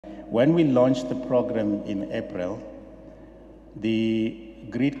When we launched the program in April, the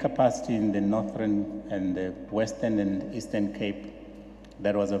grid capacity in the Northern and the Western and Eastern Cape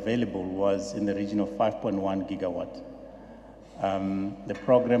that was available was in the region of 5.1 gigawatt. The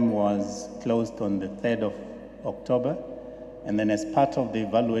program was closed on the 3rd of October, and then as part of the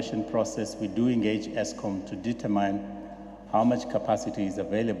evaluation process, we do engage Eskom to determine how much capacity is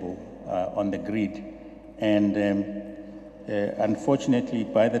available on the grid. And unfortunately,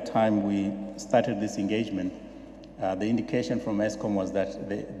 by the time we started this engagement, the indication from Eskom was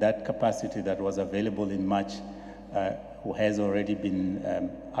that that capacity that was available in March has already been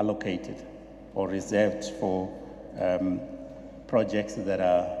allocated or reserved for projects that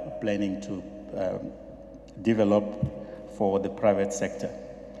are planning to develop for the private sector.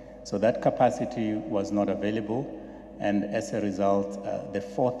 So that capacity was not available, and as a result, the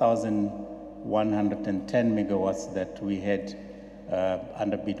 4,110 megawatts that we had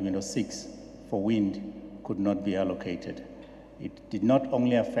under bid window 6 for wind could not be allocated. It did not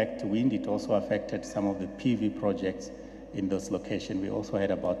only affect wind, it also affected some of the PV projects in those locations. We also had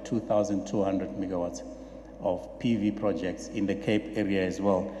about 2,200 megawatts of PV projects in the Cape area as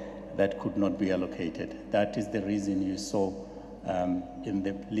well that could not be allocated. That is the reason you saw in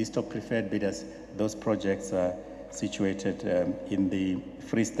the list of preferred bidders, those projects are situated in the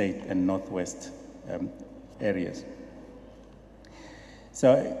Free State and Northwest areas.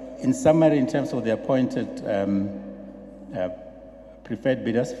 So in summary, in terms of the appointed preferred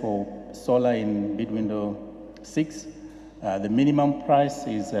bidders for solar in bid window 6, the minimum price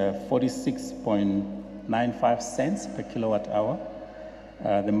is 46.95 cents per kilowatt hour.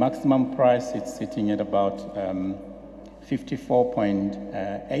 The maximum price is sitting at about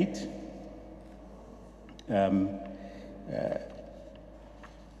 54.8.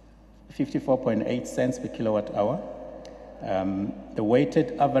 54.8 cents per kilowatt hour. The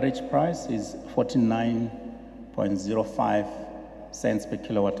weighted average price is 49.05 cents per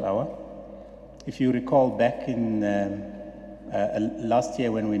kilowatt hour. If you recall back in last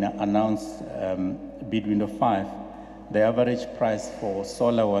year when we announced bid window 5, the average price for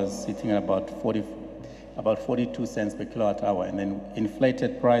solar was sitting at about 42 cents per kilowatt hour, and then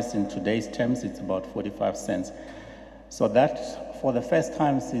inflated price in today's terms, it's about 45 cents. So that, for the first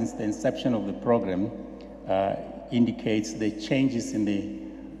time since the inception of the program, indicates the changes in the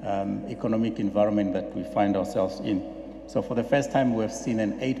economic environment that we find ourselves in. So for the first time, we have seen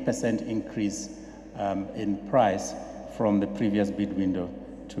an 8% increase in price from the previous bid window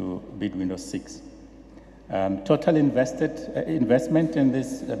to bid window 6. Total investment in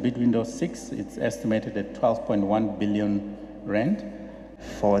this bid window 6, it's estimated at 12.1 billion rand.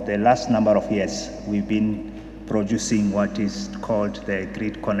 For the last number of years, we've been producing what is called the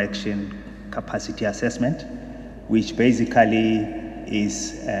Grid Connection Capacity Assessment, which basically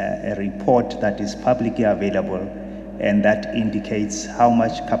is a report that is publicly available and that indicates how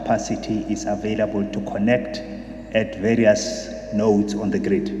much capacity is available to connect at various nodes on the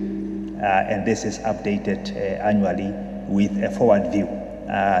grid. And this is updated annually with a forward view,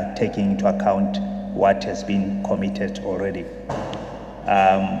 taking into account what has been committed already.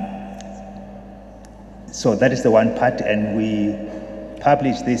 So that is the one part, and we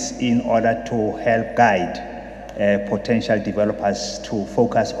publish this in order to help guide potential developers to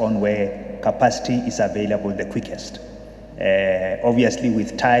focus on where capacity is available the quickest. Obviously,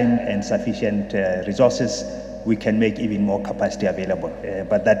 with time and sufficient resources, we can make even more capacity available.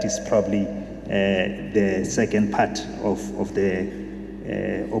 But that is probably the second part of the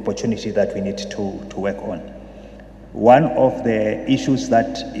opportunity that we need to work on. One of the issues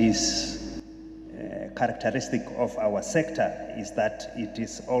that is characteristic of our sector is that it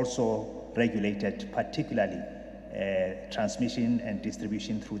is also regulated, particularly transmission and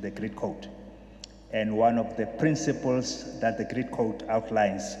distribution through the grid code. And one of the principles that the grid code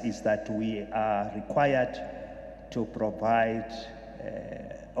outlines is that we are required to provide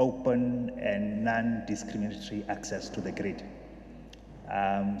open and non-discriminatory access to the grid.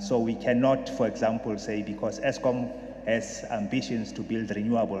 So we cannot, for example, say because Eskom has ambitions to build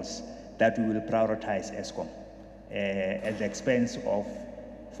renewables, that we will prioritize Eskom at the expense of,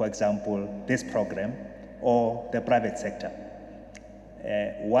 for example, this program or the private sector.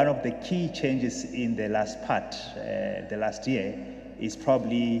 One of the key changes in the last part, the last year, is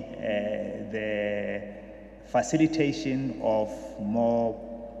probably the facilitation of more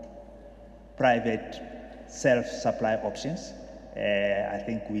private self-supply options. I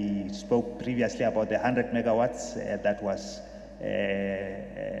think we spoke previously about the 100 megawatts that was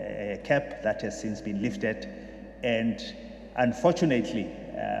a cap that has since been lifted. And unfortunately,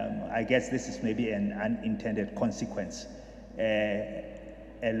 I guess this is maybe an unintended consequence.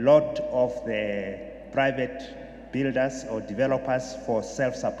 a lot of the private builders or developers for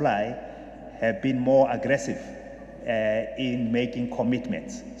self-supply have been more aggressive in making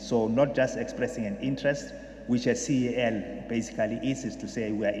commitments. So not just expressing an interest, which a CEL basically is to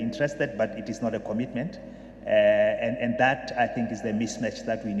say we are interested, but it is not a commitment. And that, I think, is the mismatch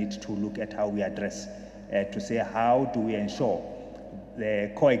that we need to look at how we address, to say how do we ensure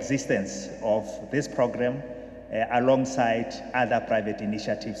the coexistence of this program alongside other private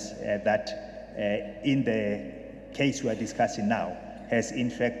initiatives that, in the case we are discussing now, has in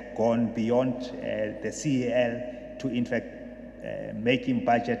fact gone beyond the CEL to in fact making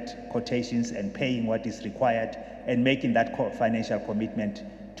budget quotations and paying what is required and making that financial commitment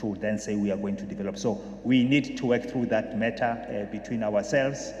to then say we are going to develop. So we need to work through that matter between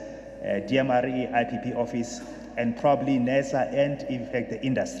ourselves, DMRE, IPP office, and probably NESA and in fact the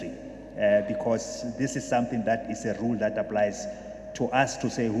industry, because this is something that is a rule that applies to us to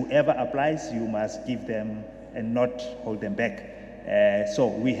say whoever applies, you must give them and not hold them back. So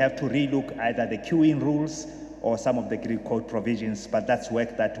we have to relook either the queuing rules or some of the Greek code provisions, but that's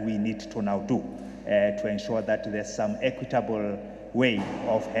work that we need to now do to ensure that there's some equitable way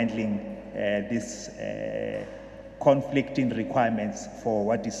of handling these conflicting requirements for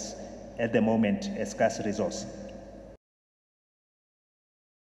what is at the moment a scarce resource.